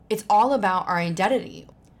It's all about our identity.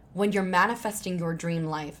 When you're manifesting your dream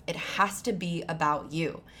life, it has to be about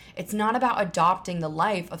you. It's not about adopting the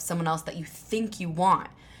life of someone else that you think you want.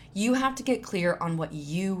 You have to get clear on what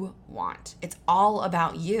you want. It's all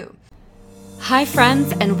about you. Hi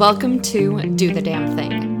friends, and welcome to Do the Damn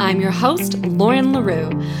Thing. I'm your host, Lauren LaRue.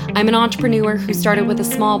 I'm an entrepreneur who started with a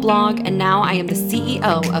small blog, and now I am the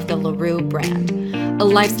CEO of the LaRue brand, a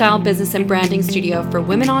lifestyle business and branding studio for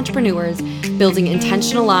women entrepreneurs building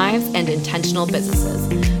intentional lives and intentional businesses.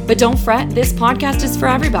 But don't fret, this podcast is for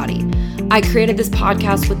everybody. I created this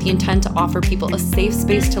podcast with the intent to offer people a safe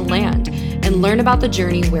space to land and learn about the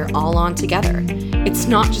journey we're all on together. It's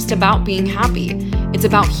not just about being happy. It's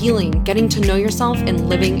about healing, getting to know yourself, and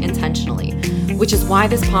living intentionally, which is why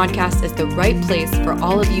this podcast is the right place for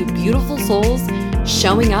all of you beautiful souls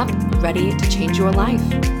showing up, ready to change your life.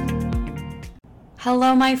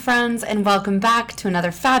 Hello, my friends, and welcome back to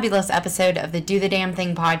another fabulous episode of the Do the Damn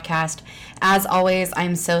Thing podcast. As always,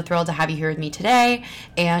 I'm so thrilled to have you here with me today,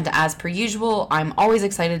 and as per usual, I'm always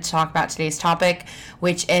excited to talk about today's topic,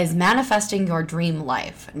 which is manifesting your dream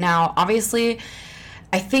life. Now, obviously,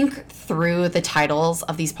 I think through the titles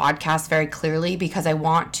of these podcasts very clearly because I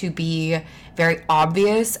want to be very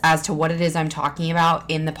obvious as to what it is I'm talking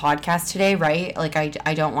about in the podcast today, right? Like,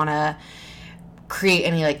 I don't want to create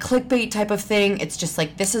any like clickbait type of thing. It's just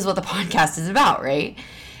like, this is what the podcast is about, right?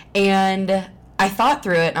 And I thought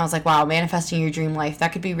through it and I was like, wow, manifesting your dream life,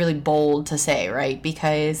 that could be really bold to say, right?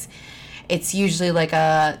 Because it's usually like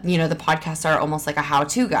the podcasts are almost like a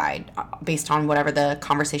how-to guide based on whatever the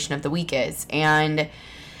conversation of the week is. And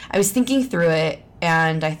I was thinking through it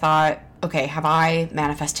and I thought, okay, have I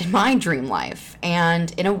manifested my dream life?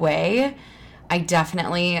 And in a way, I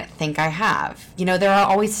definitely think I have. You know, there are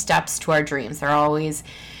always steps to our dreams. There are always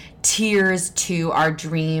tiers to our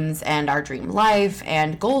dreams and our dream life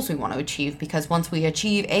and goals we want to achieve, because once we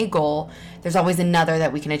achieve a goal, there's always another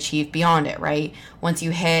that we can achieve beyond it, right? Once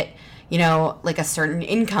you hit, like a certain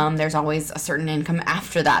income, there's always a certain income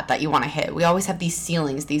after that you want to hit. We always have these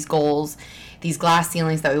ceilings, these goals, these glass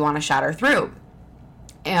ceilings that we want to shatter through.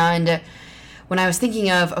 And when I was thinking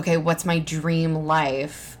of, okay, what's my dream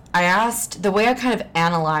life? I asked, the way I kind of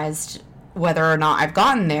analyzed whether or not I've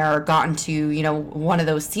gotten there or gotten to, one of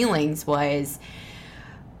those ceilings was,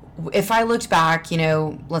 if I looked back,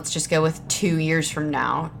 let's just go with 2 years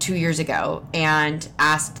ago, and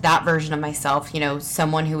asked that version of myself,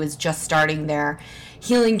 someone who was just starting their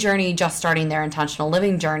healing journey, just starting their intentional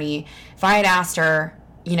living journey, if I had asked her,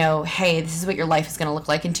 hey, this is what your life is going to look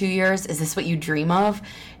like in 2 years. Is this what you dream of?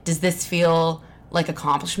 Does this feel like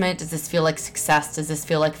accomplishment? Does this feel like success? Does this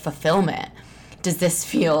feel like fulfillment? Does this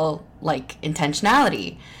feel like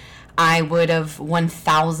intentionality? I would have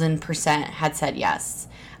 1000% had said yes.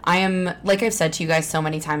 I am, like I've said to you guys so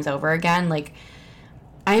many times over again, like,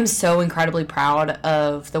 I am so incredibly proud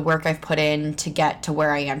of the work I've put in to get to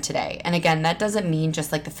where I am today. And again, that doesn't mean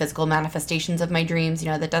just like the physical manifestations of my dreams.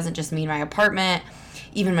 That doesn't just mean my apartment,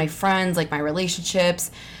 even my friends, like my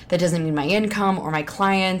relationships. That doesn't mean my income or my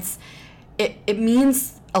clients. It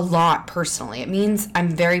means a lot personally. It means I'm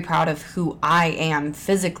very proud of who I am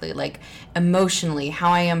physically, like emotionally, how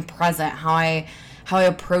I am present, how I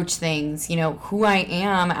approach things, who I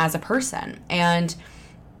am as a person. And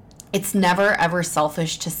it's never ever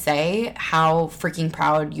selfish to say how freaking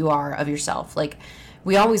proud you are of yourself. Like,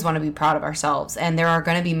 we always want to be proud of ourselves. And there are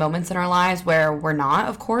going to be moments in our lives where we're not,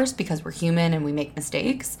 of course, because we're human and we make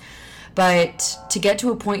mistakes. But to get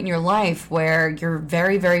to a point in your life where you're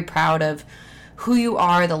very, very proud of who you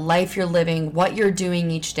are, the life you're living, what you're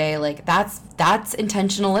doing each day, like that's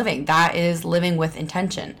intentional living. That is living with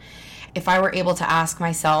intention. If I were able to ask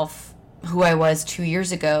myself who I was 2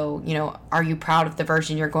 years ago, are you proud of the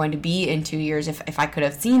version you're going to be in 2 years? If I could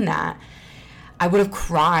have seen that, I would have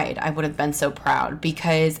cried. I would have been so proud,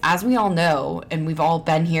 because as we all know, and we've all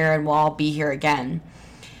been here and we'll all be here again,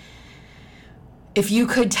 if you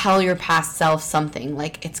could tell your past self something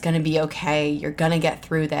like, it's going to be okay, you're going to get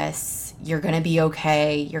through this, you're going to be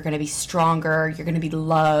okay, you're going to be stronger, you're going to be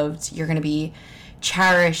loved, you're going to be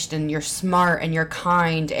cherished, and you're smart and you're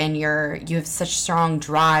kind and you have such strong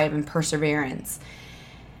drive and perseverance.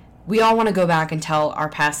 We all want to go back and tell our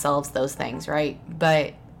past selves those things, right?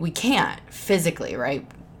 But we can't physically, right?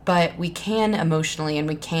 But we can emotionally, and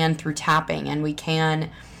we can through tapping, and we can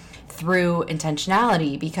through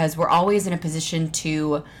intentionality, because we're always in a position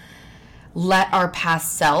to let our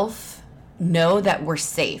past self know that we're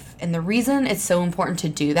safe. And the reason it's so important to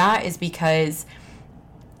do that is because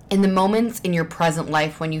in the moments in your present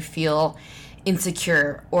life when you feel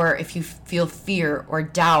insecure, or if you feel fear or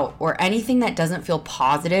doubt or anything that doesn't feel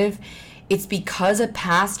positive, it's because a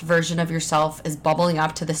past version of yourself is bubbling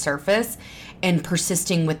up to the surface and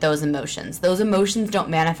persisting with those emotions. Those emotions don't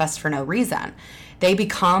manifest for no reason. They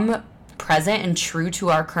become present and true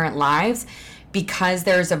to our current lives because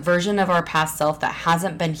there's a version of our past self that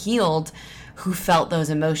hasn't been healed who felt those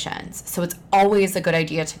emotions. So it's always a good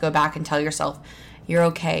idea to go back and tell yourself, you're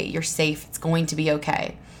okay, you're safe, it's going to be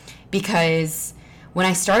okay. Because when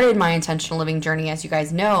I started my intentional living journey, as you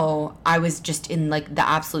guys know, I was just in like the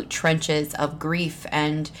absolute trenches of grief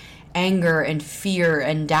and anger and fear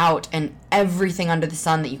and doubt and everything under the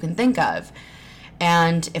sun that you can think of.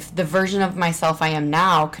 And if the version of myself I am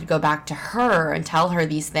now could go back to her and tell her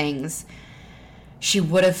these things, she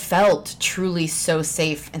would have felt truly so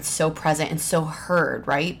safe and so present and so heard,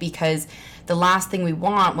 right? Because the last thing we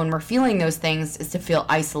want when we're feeling those things is to feel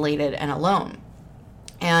isolated and alone.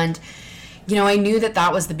 And, you know, I knew that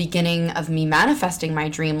that was the beginning of me manifesting my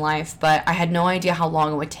dream life, but I had no idea how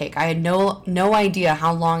long it would take. I had no idea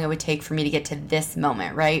how long it would take for me to get to this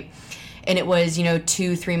moment, right? And it was,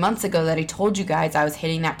 2-3 months ago that I told you guys I was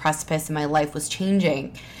hitting that precipice and my life was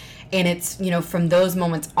changing. And it's, from those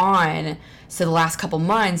moments on, so the last couple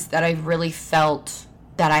months, that I've really felt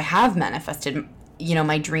that I have manifested,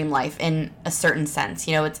 my dream life in a certain sense.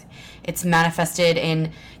 It's manifested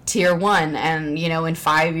in tier 1, and, in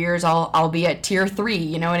 5 years, I'll be at tier 3,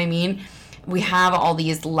 you know what I mean? We have all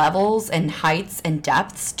these levels and heights and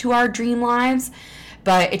depths to our dream lives,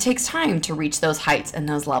 but it takes time to reach those heights and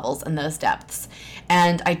those levels and those depths.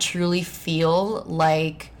 And I truly feel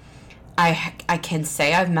like I can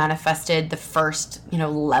say I've manifested the first,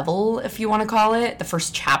 level, if you want to call it, the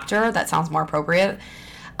first chapter, that sounds more appropriate,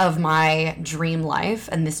 of my dream life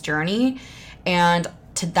and this journey. And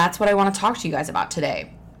that's what I want to talk to you guys about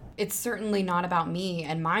today. It's certainly not about me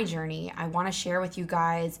and my journey. I want to share with you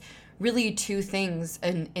guys really 2 things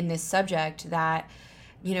in this subject that,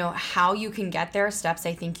 how you can get there, steps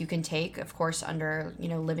I think you can take, of course, under,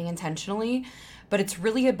 living intentionally, but it's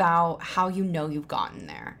really about how you've gotten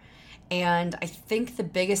there. And I think the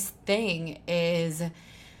biggest thing is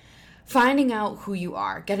finding out who you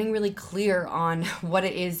are, getting really clear on what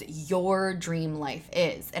it is your dream life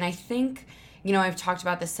is. And I think, I've talked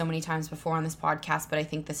about this so many times before on this podcast, but I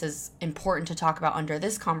think this is important to talk about under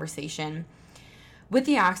this conversation. With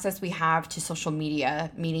the access we have to social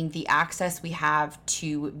media, meaning the access we have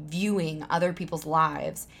to viewing other people's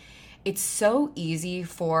lives, it's so easy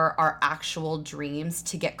for our actual dreams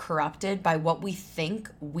to get corrupted by what we think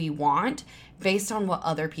we want based on what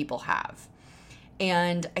other people have.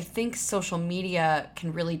 And I think social media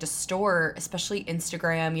can really distort, especially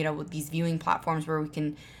Instagram, with these viewing platforms where we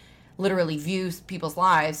can literally view people's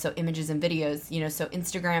lives, so images and videos, so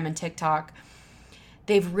Instagram and TikTok,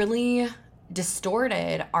 they've really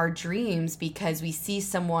distorted our dreams because we see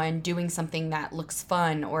someone doing something that looks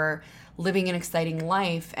fun or living an exciting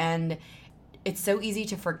life, and it's so easy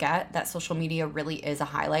to forget that social media really is a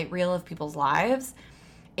highlight reel of people's lives.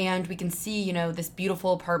 And we can see, this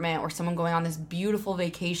beautiful apartment or someone going on this beautiful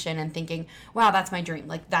vacation and thinking, wow, that's my dream.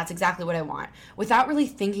 Like, that's exactly what I want, without really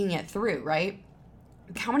thinking it through, right?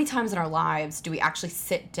 How many times in our lives do we actually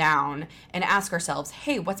sit down and ask ourselves,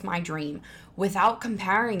 hey, what's my dream, without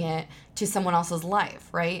comparing it to someone else's life,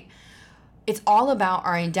 right? It's all about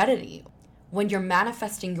our identity. When you're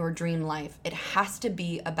manifesting your dream life, it has to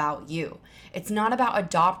be about you. It's not about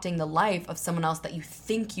adopting the life of someone else that you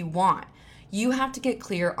think you want. You have to get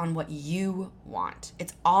clear on what you want.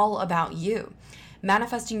 It's all about you.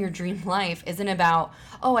 Manifesting your dream life isn't about,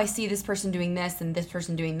 oh, I see this person doing this and this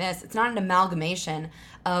person doing this. It's not an amalgamation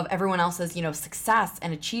of everyone else's, success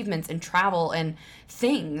and achievements and travel and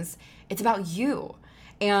things. It's about you.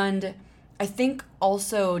 And I think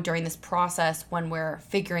also during this process, when we're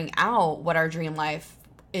figuring out what our dream life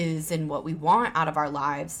is and what we want out of our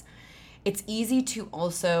lives, it's easy to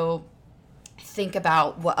also think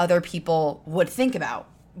about what other people would think about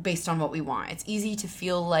based on what we want. It's easy to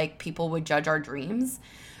feel like people would judge our dreams,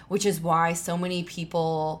 which is why so many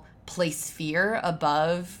people place fear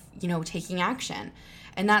above, taking action.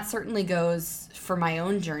 And that certainly goes for my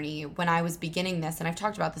own journey when I was beginning this, and I've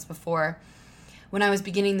talked about this before. When I was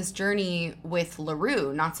beginning this journey with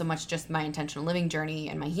LaRue, not so much just my intentional living journey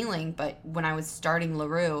and my healing, but when I was starting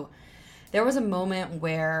LaRue, there was a moment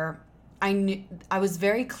where I was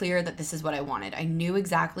very clear that this is what I wanted. I knew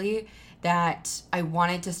exactly that I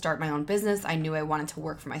wanted to start my own business. I knew I wanted to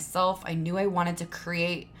work for myself. I knew I wanted to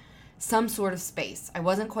create some sort of space. I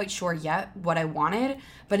wasn't quite sure yet what I wanted,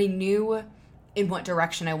 but I knew in what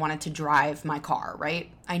direction I wanted to drive my car,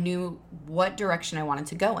 right? I knew what direction I wanted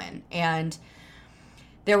to go in. And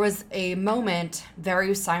there was a moment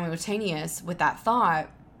very simultaneous with that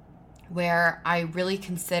thought where I really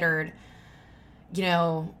considered you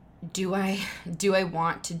know, do I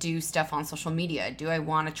want to do stuff on social media? Do I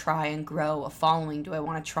want to try and grow a following? Do I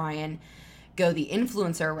want to try and go the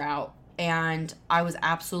influencer route? And I was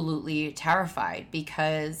absolutely terrified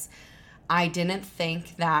because I didn't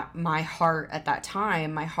think that my heart at that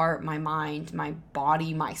time, my heart, my mind, my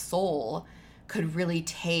body, my soul could really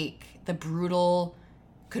take the brutality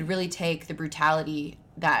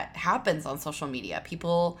that happens on social media.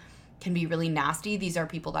 People can be really nasty. These are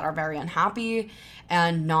people that are very unhappy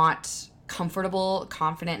and not comfortable,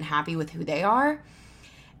 confident, and happy with who they are.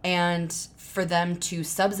 And for them to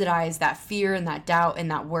subsidize that fear and that doubt and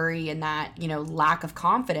that worry and that, lack of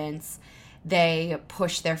confidence, they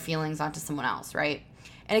push their feelings onto someone else, right?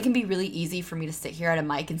 And it can be really easy for me to sit here at a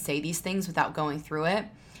mic and say these things without going through it.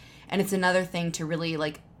 And it's another thing to really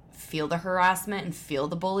feel the harassment and feel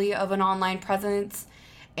the bully of an online presence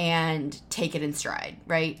and take it in stride,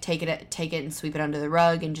 right? Take it and sweep it under the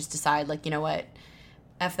rug and just decide, you know what,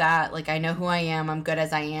 F that. I know who I am. I'm good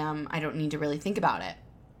as I am. I don't need to really think about it.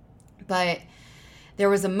 But there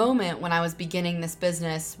was a moment when I was beginning this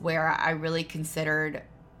business where I really considered,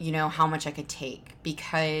 how much I could take,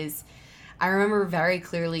 because I remember very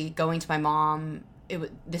clearly going to my mom.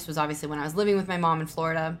 This was obviously when I was living with my mom in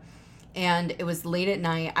Florida, and it was late at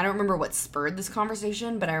night. I don't remember what spurred this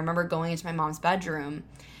conversation, but I remember going into my mom's bedroom,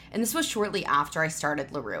 and this was shortly after I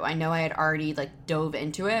started LaRue. I know I had already dove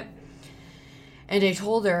into it, and I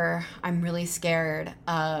told her I'm really scared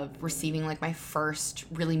of receiving my first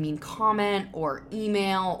really mean comment or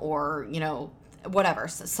email or, whatever.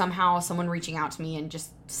 So somehow someone reaching out to me and just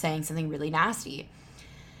saying something really nasty.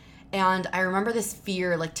 And I remember this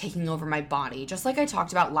fear taking over my body, just like I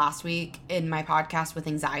talked about last week in my podcast with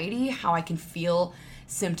anxiety, how I can feel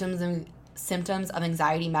symptoms of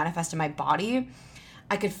anxiety manifest in my body.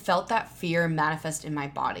 I could felt that fear manifest in my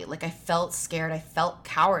body. I felt scared. I felt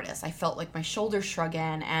cowardice. I felt my shoulders shrug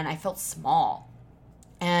in and I felt small.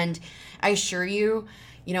 And I assure you,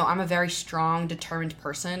 I'm a very strong, determined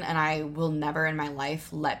person, and I will never in my life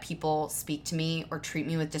let people speak to me or treat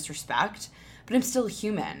me with disrespect. But I'm still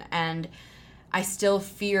human, and I still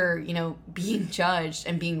fear, being judged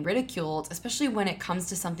and being ridiculed, especially when it comes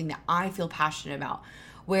to something that I feel passionate about,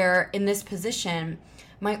 where in this position,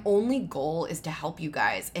 my only goal is to help you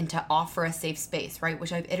guys and to offer a safe space, right?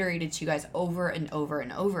 Which I've iterated to you guys over and over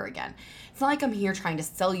and over again. It's not like I'm here trying to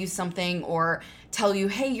sell you something or tell you,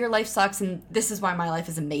 hey, your life sucks and this is why my life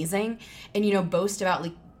is amazing, and, boast about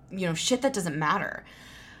shit that doesn't matter.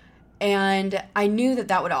 And I knew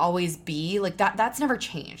that would always be that's never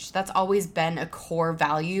changed. That's always been a core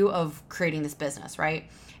value of creating this business, right?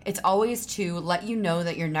 It's always to let you know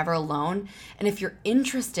that you're never alone. And if you're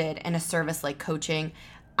interested in a service like coaching,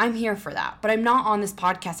 I'm here for that. But I'm not on this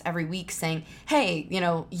podcast every week saying, hey,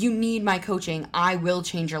 you need my coaching. I will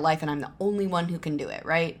change your life and I'm the only one who can do it,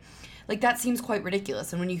 right? That seems quite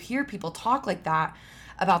ridiculous. And when you hear people talk like that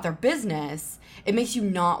about their business, it makes you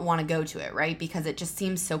not want to go to it, right? Because it just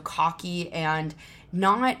seems so cocky and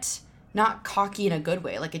not cocky in a good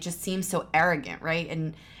way. It just seems so arrogant, right?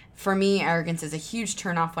 And for me, arrogance is a huge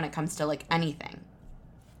turnoff when it comes to anything.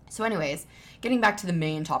 So anyways, getting back to the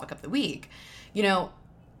main topic of the week,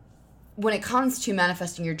 when it comes to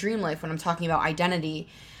manifesting your dream life, when I'm talking about identity,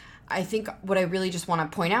 I think what I really just want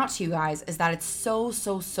to point out to you guys is that it's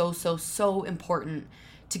so important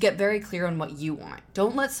to get very clear on what you want.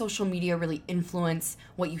 Don't let social media really influence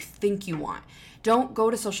what you think you want. Don't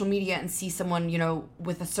go to social media and see someone,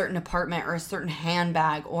 with a certain apartment or a certain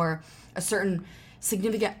handbag or a certain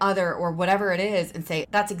significant other or whatever it is and say,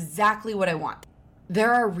 that's exactly what I want.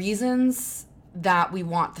 There are reasons that we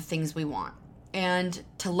want the things we want. And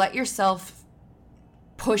to let yourself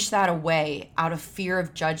push that away out of fear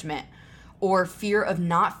of judgment or fear of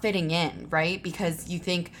not fitting in, right? Because you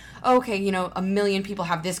think, oh, okay, a million people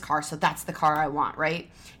have this car, so that's the car I want, right?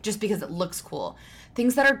 Just because it looks cool.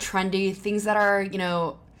 Things that are trendy, things that are,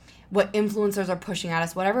 what influencers are pushing at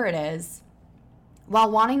us, whatever it is, while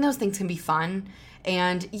wanting those things can be fun.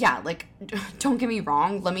 And yeah, don't get me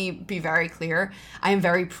wrong. Let me be very clear. I am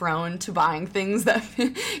very prone to buying things that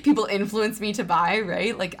people influence me to buy,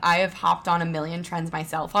 right? I have hopped on a million trends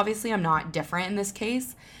myself. Obviously, I'm not different in this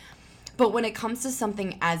case. But when it comes to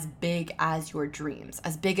something as big as your dreams,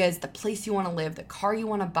 as big as the place you want to live, the car you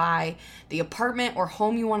want to buy, the apartment or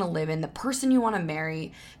home you want to live in, the person you want to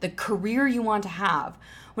marry, the career you want to have,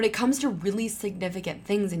 when it comes to really significant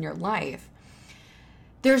things in your life,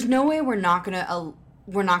 there's no way we're not gonna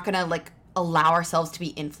allow ourselves to be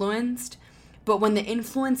influenced. But when the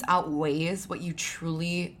influence outweighs what you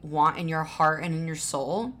truly want in your heart and in your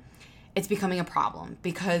soul, it's becoming a problem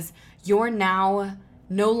because you're now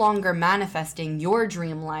no longer manifesting your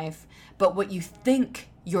dream life, but what you think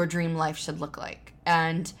your dream life should look like.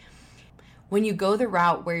 And when you go the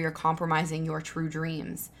route where you're compromising your true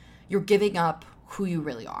dreams, you're giving up who you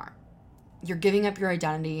really are. You're giving up your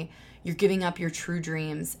identity. You're giving up your true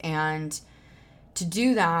dreams. And to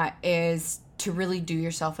do that is to really do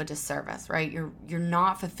yourself a disservice, right? You're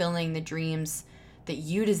not fulfilling the dreams that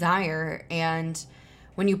you desire. And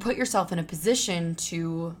when you put yourself in a position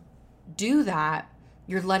to do that,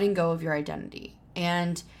 you're letting go of your identity.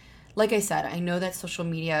 And like I said, I know that social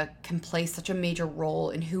media can play such a major role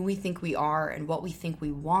in who we think we are and what we think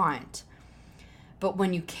we want. But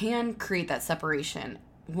when you can create that separation,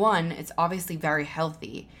 one, it's obviously very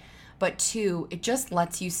healthy. But two, it just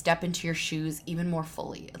lets you step into your shoes even more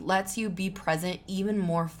fully. It lets you be present even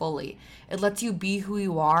more fully. It lets you be who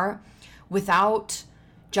you are without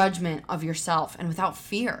judgment of yourself and without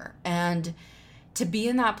fear. And to be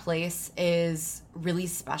in that place is really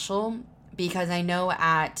special, because I know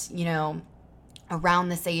at, around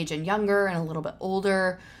this age and younger and a little bit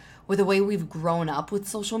older, with the way we've grown up with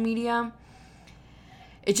social media,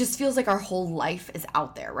 it just feels like our whole life is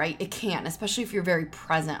out there, right? It can, especially if you're very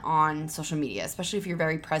present on social media, especially if you're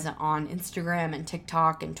very present on Instagram and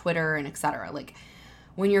TikTok and Twitter and etc. Like,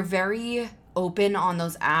 when you're very open on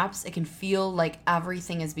those apps, it can feel like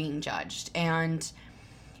everything is being judged. And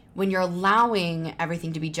when you're allowing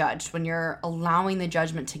everything to be judged, when you're allowing the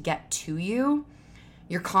judgment to get to you,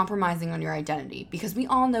 you're compromising on your identity, because we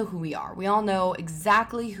all know who we are. We all know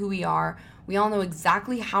exactly who we are. We all know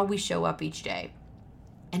exactly how we show up each day.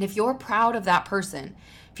 And if you're proud of that person,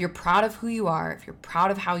 if you're proud of who you are, if you're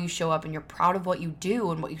proud of how you show up and you're proud of what you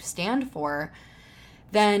do and what you stand for,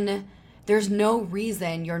 then there's no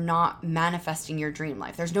reason you're not manifesting your dream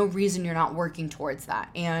life. There's no reason you're not working towards that.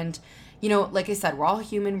 And like I said, we're all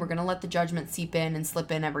human. We're going to let the judgment seep in and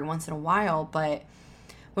slip in every once in a while. But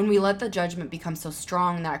when we let the judgment become so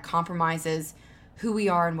strong that it compromises who we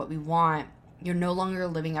are and what we want, you're no longer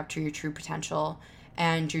living up to your true potential,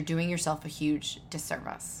 and you're doing yourself a huge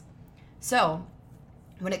disservice. So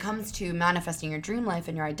when it comes to manifesting your dream life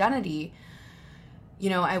and your identity,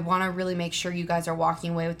 I want to really make sure you guys are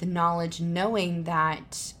walking away with the knowledge, knowing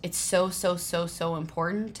that it's so, so, so, so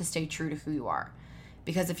important to stay true to who you are.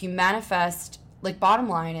 Because if you manifest, bottom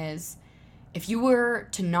line is, if you were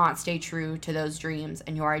to not stay true to those dreams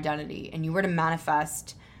and your identity, and you were to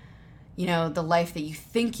manifest, the life that you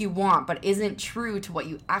think you want, but isn't true to what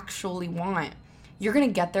you actually want, you're going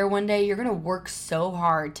to get there one day. You're going to work so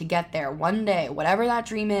hard to get there one day, whatever that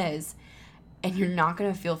dream is, and you're not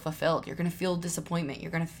going to feel fulfilled. You're going to feel disappointment.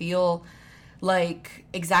 You're going to feel like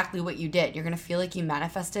exactly what you did. You're going to feel like you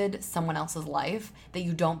manifested someone else's life that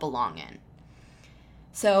you don't belong in.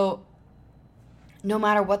 So no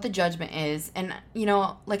matter what the judgment is, and,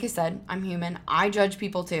 like I said, I'm human. I judge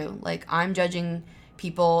people too. I'm judging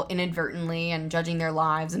people inadvertently and judging their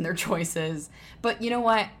lives and their choices. But you know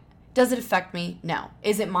what? Does it affect me? No.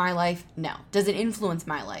 Is it my life? No. Does it influence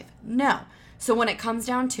my life? No. So when it comes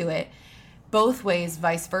down to it, both ways,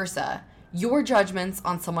 vice versa, your judgments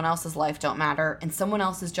on someone else's life don't matter, and someone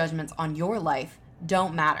else's judgments on your life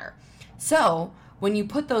don't matter. So when you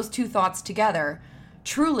put those two thoughts together,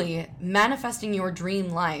 truly manifesting your dream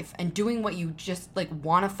life and doing what you just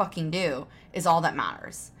want to fucking do is all that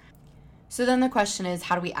matters. So then the question is,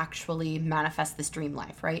 how do we actually manifest this dream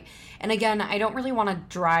life, right? And again, I don't really want to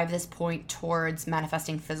drive this point towards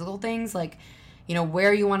manifesting physical things,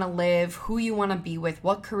 where you want to live, who you want to be with,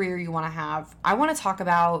 what career you want to have. I want to talk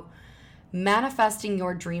about manifesting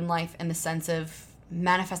your dream life in the sense of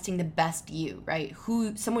manifesting the best you, right?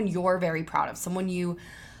 Someone you're very proud of, someone you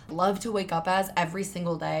love to wake up as every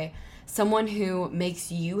single day, someone who makes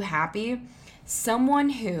you happy, someone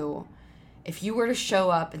who, if you were to show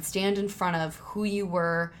up and stand in front of who you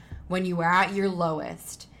were when you were at your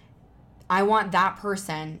lowest, I want that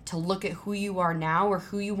person to look at who you are now or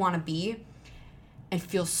who you want to be and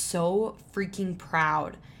feel so freaking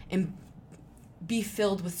proud and be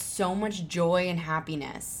filled with so much joy and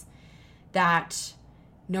happiness that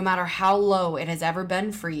no matter how low it has ever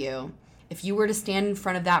been for you, if you were to stand in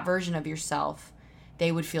front of that version of yourself,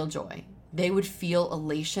 they would feel joy. They would feel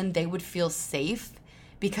elation. They would feel safe,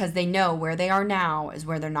 because they know where they are now is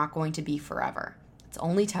where they're not going to be forever. It's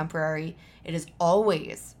only temporary. It is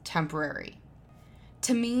always temporary.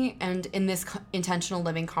 To me, and in this intentional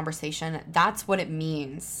living conversation, that's what it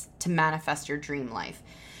means to manifest your dream life.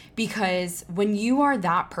 Because when you are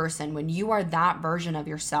that person, when you are that version of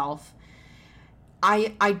yourself,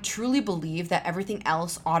 I truly believe that everything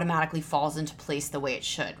else automatically falls into place the way it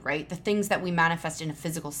should, right? The things that we manifest in a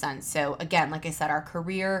physical sense. So again, like I said, our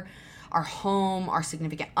career, our home, our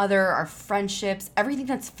significant other, our friendships, everything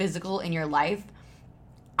that's physical in your life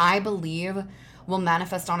I believe will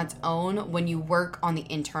manifest on its own when you work on the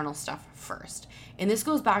internal stuff first. And this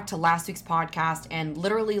goes back to last week's podcast and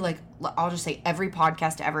literally, like, I'll just say every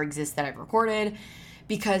podcast to ever exist that I've recorded,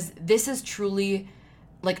 because this is truly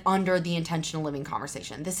like under the intentional living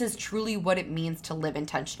conversation. This is truly what it means to live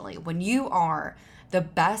intentionally. When you are the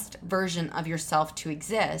best version of yourself to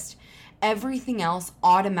exist, everything else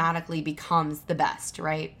automatically becomes the best,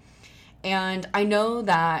 right? And I know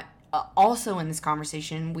that also in this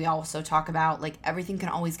conversation, we also talk about like everything can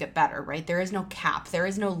always get better, right? There is no cap. There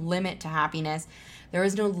is no limit to happiness. There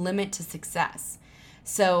is no limit to success.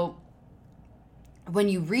 So when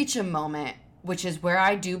you reach a moment, which is where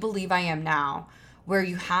I do believe I am now, where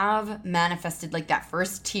you have manifested like that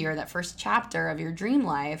first tier, that first chapter of your dream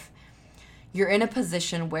life, you're in a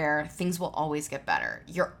position where things will always get better.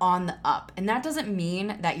 You're on the up. And that doesn't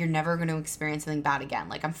mean that you're never going to experience something bad again.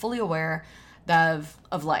 Like, I'm fully aware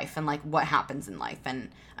of life and like what happens in life. And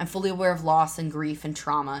I'm fully aware of loss and grief and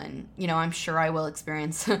trauma. And, you know, I'm sure I will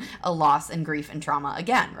experience a loss and grief and trauma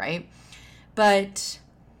again, right? But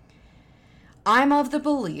I'm of the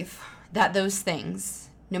belief that those things,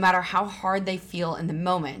 no matter how hard they feel in the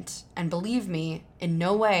moment, and believe me, in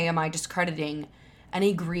no way am I discrediting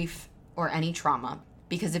any grief or any trauma,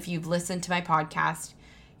 because if you've listened to my podcast,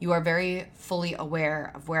 you are very fully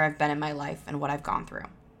aware of where I've been in my life and what I've gone through.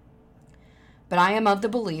 But I am of the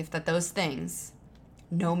belief that those things,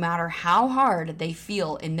 no matter how hard they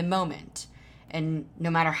feel in the moment, and no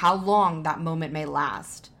matter how long that moment may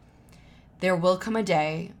last, there will come a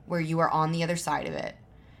day where you are on the other side of it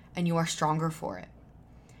and you are stronger for it.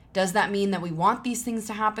 Does that mean that we want these things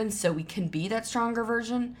to happen so we can be that stronger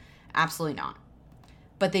version? Absolutely not.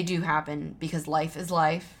 But they do happen because life is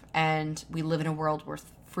life, and we live in a world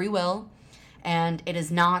with free will, and it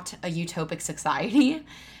is not a utopic society.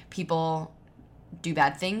 People do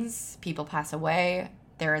bad things, people pass away,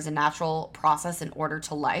 there is a natural process and order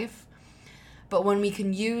to life. But when we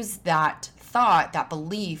can use that thought, that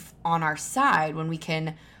belief on our side, when we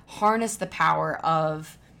can harness the power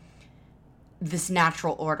of this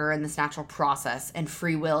natural order and this natural process and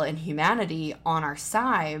free will and humanity on our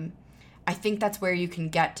side, I think that's where you can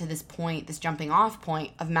get to this point, this jumping off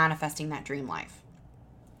point of manifesting that dream life.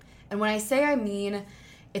 And when I say I mean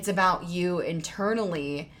it's about you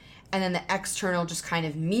internally, and then the external just kind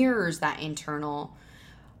of mirrors that internal,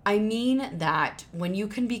 I mean that when you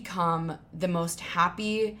can become the most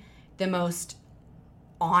happy, the most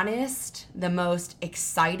honest, the most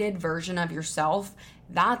excited version of yourself,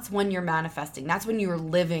 that's when you're manifesting. That's when you're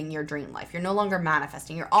living your dream life. You're no longer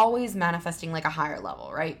manifesting. You're always manifesting like a higher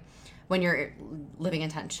level, right? When you're living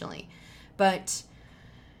intentionally. But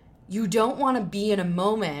you don't want to be in a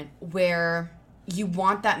moment where you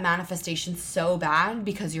want that manifestation so bad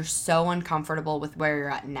because you're so uncomfortable with where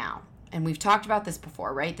you're at now. And we've talked about this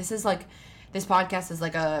before, right? This podcast is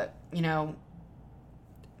like a, you know,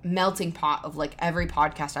 melting pot of like every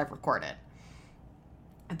podcast I've recorded.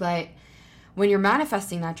 But when you're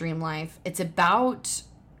manifesting that dream life, it's about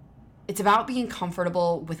being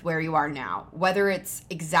comfortable with where you are now, whether it's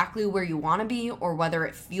exactly where you want to be or whether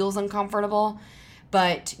it feels uncomfortable,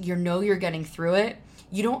 but you know you're getting through it.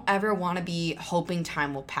 You don't ever want to be hoping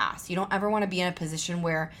time will pass. You don't ever want to be in a position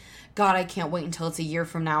where, God, I can't wait until it's a year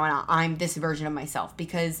from now and I'm this version of myself.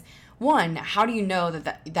 Because one, how do you know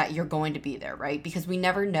that you're going to be there, right? Because we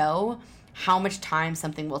never know how much time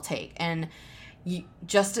something will take. And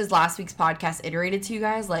just as last week's podcast iterated to you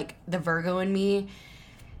guys, like the Virgo in me,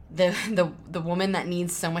 the woman that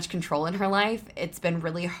needs so much control in her life, it's been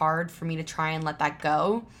really hard for me to try and let that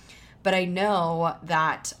go. But I know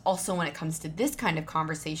that also when it comes to this kind of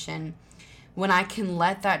conversation, when I can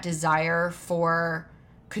let that desire for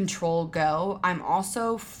control go, I'm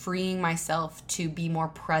also freeing myself to be more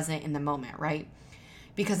present in the moment, right?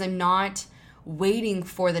 Because I'm not waiting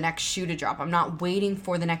for the next shoe to drop. I'm not waiting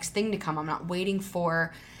for the next thing to come. I'm not waiting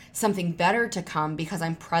for something better to come because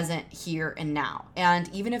I'm present here and now. And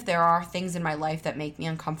even if there are things in my life that make me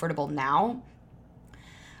uncomfortable now,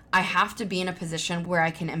 I have to be in a position where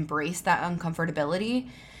I can embrace that uncomfortability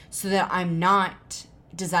so that I'm not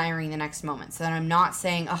desiring the next moment, so that I'm not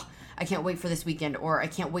saying, oh, I can't wait for this weekend, or I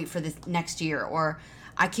can't wait for this next year, or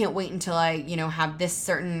I can't wait until I, have this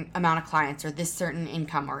certain amount of clients or this certain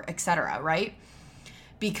income or etc., right?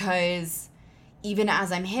 Because even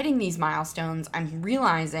as I'm hitting these milestones, I'm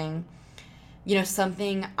realizing,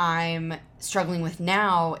 something I'm struggling with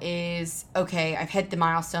now is, okay, I've hit the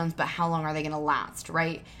milestones, but how long are they going to last,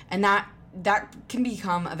 right? And that can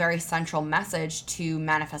become a very central message to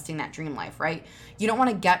manifesting that dream life, right? You don't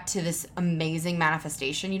want to get to this amazing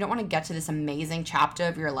manifestation. You don't want to get to this amazing chapter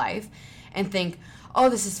of your life and think, oh,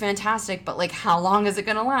 this is fantastic, but like, how long is it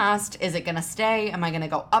going to last? Is it going to stay? Am I going to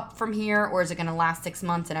go up from here? Or is it going to last 6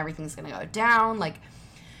 months and everything's going to go down? Like,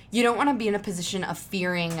 you don't want to be in a position of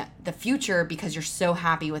fearing the future because you're so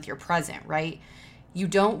happy with your present, right? You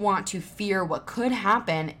don't want to fear what could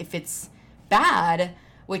happen if it's bad,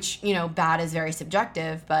 which, you know, bad is very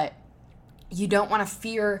subjective, but you don't want to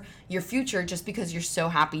fear your future just because you're so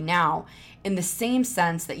happy now, in the same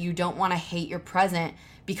sense that you don't want to hate your present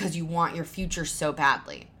because you want your future so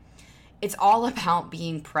badly. It's all about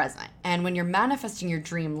being present. And when you're manifesting your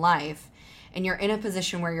dream life and you're in a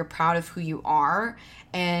position where you're proud of who you are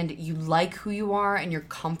and you like who you are and you're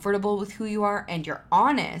comfortable with who you are and you're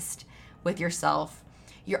honest with yourself,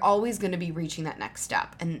 you're always going to be reaching that next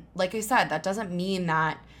step. And like I said, that doesn't mean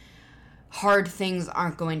that hard things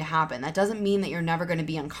aren't going to happen. That doesn't mean that you're never going to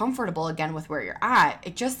be uncomfortable again with where you're at.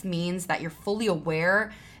 It just means that you're fully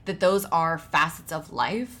aware that those are facets of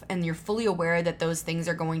life, and you're fully aware that those things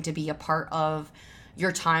are going to be a part of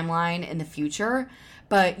your timeline in the future,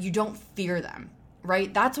 but you don't fear them,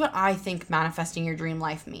 right? That's what I think manifesting your dream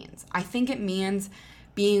life means. I think it means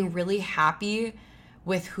being really happy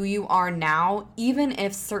with who you are now, even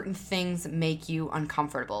if certain things make you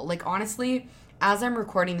uncomfortable. Like, honestly, as I'm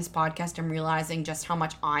recording this podcast, I'm realizing just how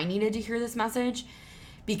much I needed to hear this message,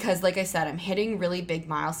 because like I said, I'm hitting really big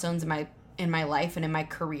milestones in my life and in my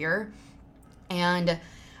career. And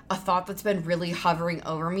a thought that's been really hovering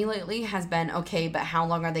over me lately has been, okay, but how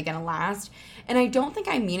long are they going to last? And I don't think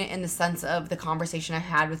I mean it in the sense of the conversation I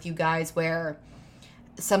had with you guys, where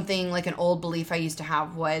something like an old belief I used to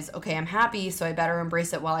have was, okay, I'm happy, so I better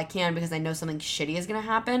embrace it while I can because I know something shitty is going to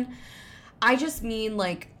happen. I just mean,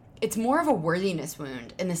 like, it's more of a worthiness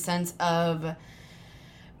wound in the sense of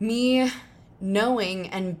me knowing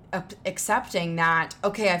and accepting that,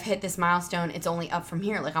 okay, I've hit this milestone, it's only up from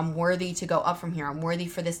here. Like, I'm worthy to go up from here. I'm worthy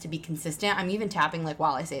for this to be consistent. I'm even tapping, like,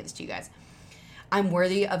 while I say this to you guys. I'm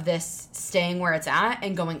worthy of this staying where it's at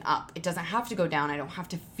and going up. It doesn't have to go down. I don't have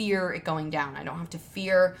to fear it going down. I don't have to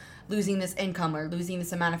fear losing this income or losing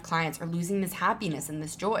this amount of clients or losing this happiness and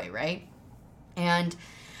this joy, right? And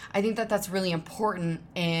I think that that's really important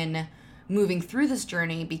in moving through this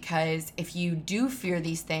journey, because if you do fear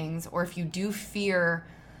these things, or if you do fear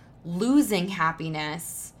losing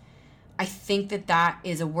happiness, I think that that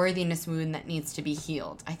is a worthiness wound that needs to be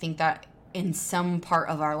healed. I think that in some part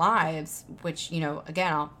of our lives, which, you know,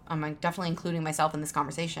 again, I'm definitely including myself in this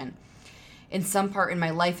conversation, in some part in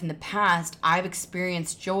my life in the past, I've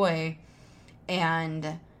experienced joy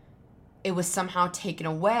and it was somehow taken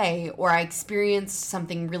away, or I experienced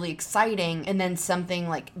something really exciting and then something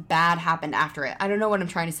like bad happened after it. I don't know what I'm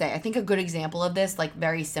trying to say. I think a good example of this, like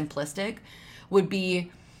very simplistic, would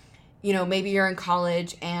be, you know, maybe you're in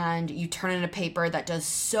college and you turn in a paper that does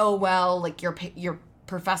so well, like your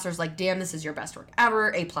professor's like, damn, this is your best work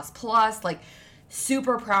ever, A++, like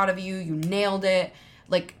super proud of you, you nailed it,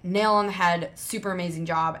 like nail on the head, super amazing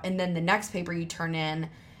job. And then the next paper you turn in,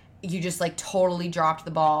 you just like totally dropped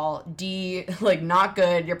the ball, D, like not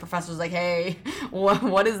good. Your professor's like, hey,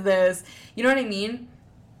 what is this? You know what I mean?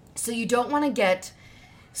 So you don't want to get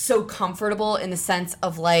so comfortable in the sense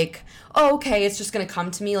of like, oh, okay, it's just going to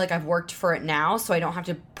come to me. Like, I've worked for it now, so I don't have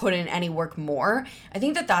to put in any work more. I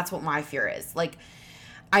think that that's what my fear is. Like,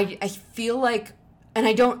 I feel like, and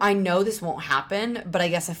I know this won't happen, but I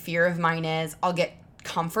guess a fear of mine is I'll get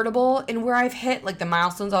comfortable in where I've hit, like the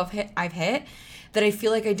milestones I've hit, that I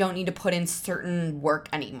feel like I don't need to put in certain work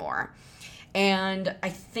anymore. And I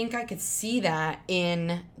think I could see that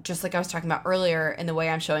in, just like I was talking about earlier, in the way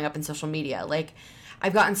I'm showing up in social media. Like,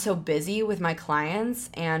 I've gotten so busy with my clients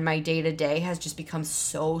and my day-to-day has just become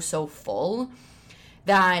so full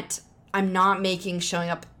that I'm not making showing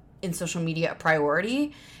up in social media a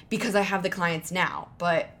priority because I have the clients now.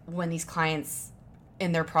 But when these clients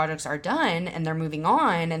and their projects are done and they're moving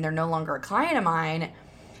on and they're no longer a client of mine,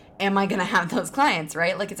 am I going to have those clients,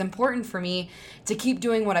 right? Like, it's important for me to keep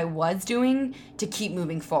doing what I was doing to keep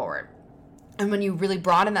moving forward. And when you really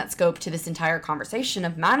broaden that scope to this entire conversation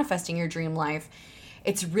of manifesting your dream life,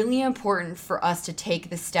 it's really important for us to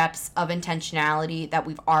take the steps of intentionality that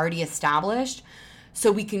we've already established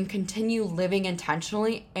so we can continue living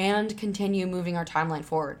intentionally and continue moving our timeline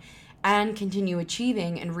forward and continue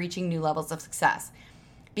achieving and reaching new levels of success.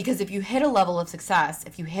 Because if you hit a level of success,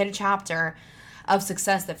 if you hit a chapter of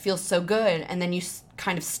success that feels so good, and then you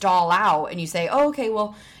kind of stall out and you say, oh, okay,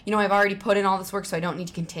 well, you know, I've already put in all this work, so I don't need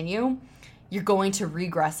to continue, you're going to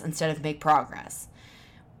regress instead of make progress.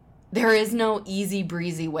 There is no easy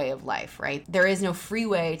breezy way of life, right? There is no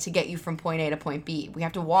freeway to get you from point A to point B. We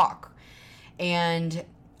have to walk. And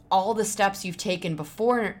all the steps you've taken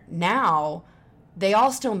before now they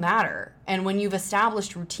all still matter. And when you've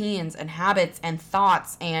established routines and habits and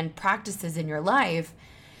thoughts and practices in your life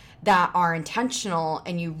that are intentional,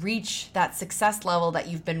 and you reach that success level that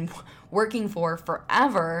you've been working for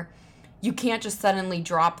forever, you can't just suddenly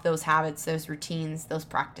drop those habits, those routines, those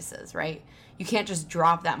practices, right? You can't just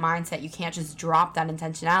drop that mindset. You can't just drop that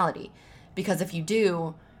intentionality, because if you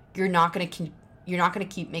do, you're not going to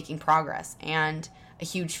keep making progress, and a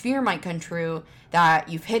huge fear might come true that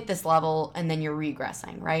you've hit this level and then you're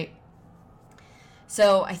regressing, right?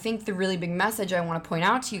 So I think the really big message I want to point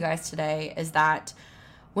out to you guys today is that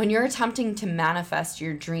when you're attempting to manifest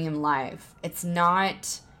your dream life, it's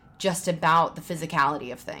not just about the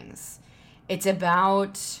physicality of things. It's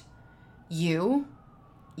about you,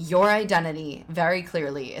 your identity, very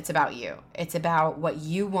clearly. It's about you. It's about what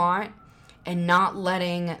you want, and not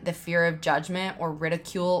letting the fear of judgment or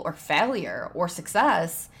ridicule or failure or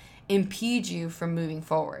success impede you from moving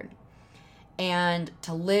forward. And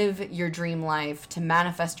to live your dream life, to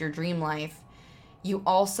manifest your dream life, you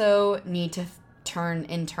also need to turn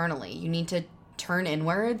internally. You need to turn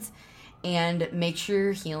inwards and make sure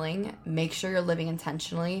you're healing, make sure you're living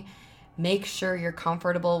intentionally, make sure you're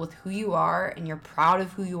comfortable with who you are and you're proud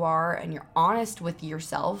of who you are and you're honest with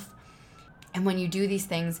yourself. And when you do these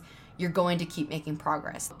things, you're going to keep making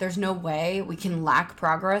progress. There's no way we can lack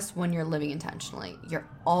progress when you're living intentionally. You're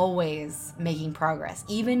always making progress,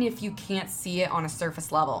 even if you can't see it on a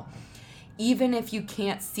surface level, even if you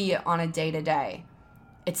can't see it on a day-to-day,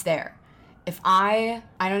 it's there. If I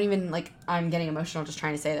don't even, I'm getting emotional just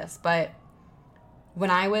trying to say this, but when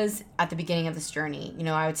I was at the beginning of this journey,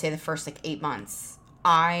 I would say the first 8 months,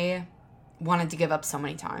 I wanted to give up so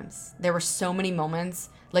many times. There were so many moments,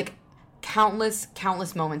 countless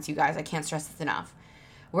moments, you guys, I can't stress this enough,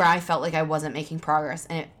 where I felt like I wasn't making progress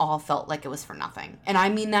and it all felt like it was for nothing. And I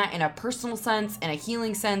mean that in a personal sense, in a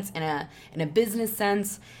healing sense, in a business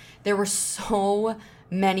sense. There were so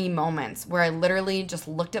many moments where I literally just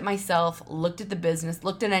looked at myself, looked at the business,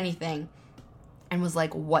 looked at anything, and was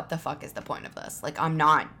like, what the fuck is the point of this?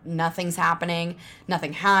 Nothing's happening,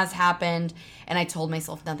 nothing has happened, and I told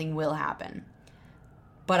myself nothing will happen.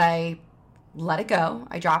 But I let it go.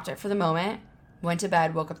 I dropped it for the moment, went to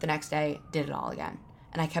bed, woke up the next day, did it all again.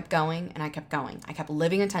 And I kept going and I kept going. I kept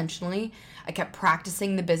living intentionally. I kept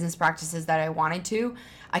practicing the business practices that I wanted to.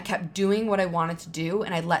 I kept doing what I wanted to do,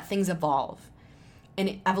 and I let things evolve.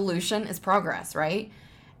 And evolution is progress, right?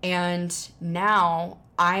 And now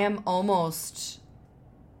I'm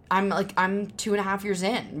 2.5 years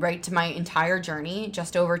in, right, to my entire journey,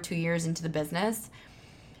 just over 2 years into the business.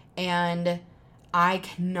 And I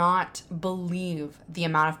cannot believe the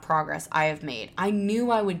amount of progress I have made. I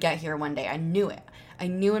knew I would get here one day. I knew it. I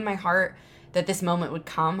knew in my heart that this moment would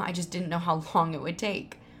come. I just didn't know how long it would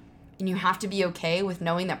take. And you have to be okay with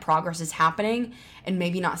knowing that progress is happening and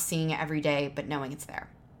maybe not seeing it every day, but knowing it's there.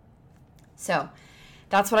 So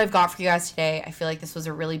that's what I've got for you guys today. I feel like this was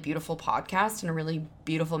a really beautiful podcast and a really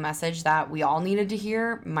beautiful message that we all needed to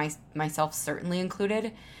hear, myself certainly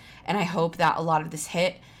included. And I hope that a lot of this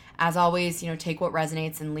hit. As always, take what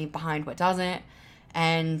resonates and leave behind what doesn't.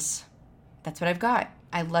 And that's what I've got.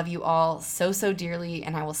 I love you all so, so dearly,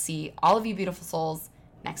 and I will see all of you beautiful souls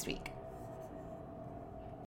next week.